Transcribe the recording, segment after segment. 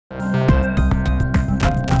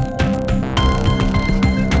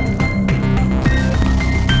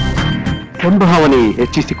ಸಂಭಾವನೆ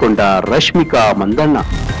ಹೆಚ್ಚಿಸಿಕೊಂಡ ರಶ್ಮಿಕಾ ಮಂದಣ್ಣ.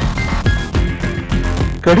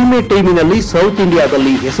 ಕಡಿಮೆ ಟೈಮಿನಲ್ಲಿ ಸೌತ್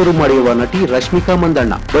ಇಂಡಿಯಾದಲ್ಲಿ ಹೆಸರು ಮಾಡಿರುವ ನಟಿ ರಶ್ಮಿಕಾ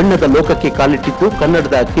ಮಂದಣ್ಣ ಬಣ್ಣದ ಲೋಕಕ್ಕೆ ಕಾಲಿಟ್ಟಿದ್ದು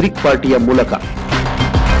ಕನ್ನಡದ ಕಿರಿಕ್ ಪಾರ್ಟಿಯ ಮೂಲಕ.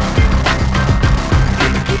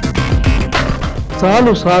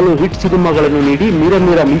 ಸಾಲು ಸಾಲು ಹಿಟ್ ಸಿನಿಮಾಗಳನ್ನು ನೀಡಿ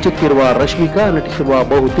ಮೀರ ಮಿಂಚುತ್ತಿರುವ ರಶ್ಮಿಕಾ ನಟಿಸುವ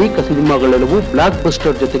ಬಹುತೇಕ ಸಿನಿಮಾಗಳೆಲ್ಲವೂ ಬ್ಲಾಕ್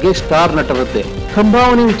ಬಸ್ಟರ್ ಜೊತೆಗೆ ಸ್ಟಾರ್ ನಟರದ್ದೇ.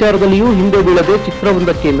 ಸಂಭಾವನೆ ವಿಚಾರದಲ್ಲಿಯೂ ಹಿಂದೆ ಬೀಳದೆ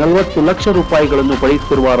ಚಿತ್ರವೊಂದಕ್ಕೆ 40 ಲಕ್ಷ ರೂಪಾಯಿಗಳನ್ನು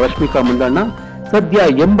ಪಡೆಯುತ್ತಿರುವ ರಶ್ಮಿಕಾ ಮಂದಣ್ಣ ಸದ್ಯ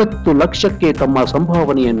 80 ಲಕ್ಷಕ್ಕೆ ತಮ್ಮ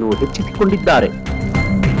ಸಂಭಾವನೆಯನ್ನು ಹೆಚ್ಚಿಸಿಕೊಂಡಿದ್ದಾರೆ.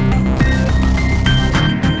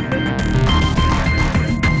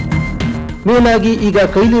 ಮೇಲಾಗಿ ಈಗ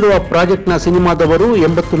ಕೈಲಿರುವ ಪ್ರಾಜೆಕ್ಟ್ನ ಸಿನಿಮಾದವರು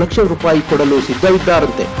 80 ಲಕ್ಷ ರೂಪಾಯಿ ಕೊಡಲು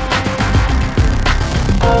ಸಿದ್ಧವಿದ್ದಾರಂತೆ.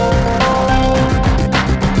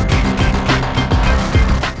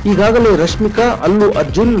 ಈಗಾಗಲೇ ರಶ್ಮಿಕಾ ಅಲ್ಲು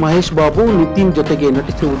ಅರ್ಜುನ್, ಮಹೇಶ್ ಬಾಬು, ನಿತಿನ್ ಜೊತೆಗೆ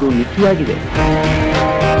ನಟಿಸುವುದು ನಿಖಿಯಾಗಿದೆ.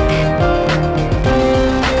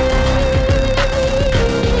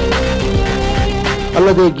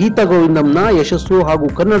 ಅಲ್ಲದೆ ಗೀತಾ ಗೋವಿಂದಂನ ಯಶಸ್ಸು ಹಾಗೂ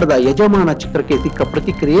ಕನ್ನಡದ ಯಜಮಾನ ಚಿತ್ರಕ್ಕೆ ಸಿಕ್ಕ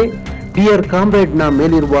ಪ್ರತಿಕ್ರಿಯೆ, ಡಿಯರ್ ಕಾಮ್ರೇಡ್ ನ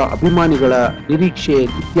ಮೇಲಿರುವ ಅಭಿಮಾನಿಗಳ ನಿರೀಕ್ಷೆ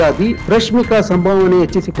ಇತ್ಯಾದಿ ರಶ್ಮಿಕಾ ಸಂಭಾವನೆ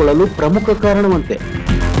ಹೆಚ್ಚಿಸಿಕೊಳ್ಳಲು ಪ್ರಮುಖ ಕಾರಣವಂತೆ.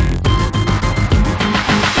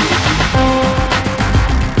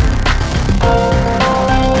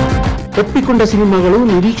 ಒಪ್ಪಿಕೊಂಡ ಸಿನಿಮಾಗಳು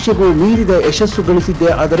ನಿರೀಕ್ಷೆಗೂ ಮೀರಿದ ಯಶಸ್ಸು ಗಳಿಸಿದ್ದೇ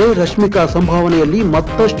ಆದರೆ ರಶ್ಮಿಕಾ ಸಂಭಾವನೆಯಲ್ಲಿ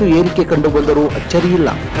ಮತ್ತಷ್ಟು ಏರಿಕೆ ಕಂಡು ಬಂದರೂ ಅಚ್ಚರಿಯಿಲ್ಲ.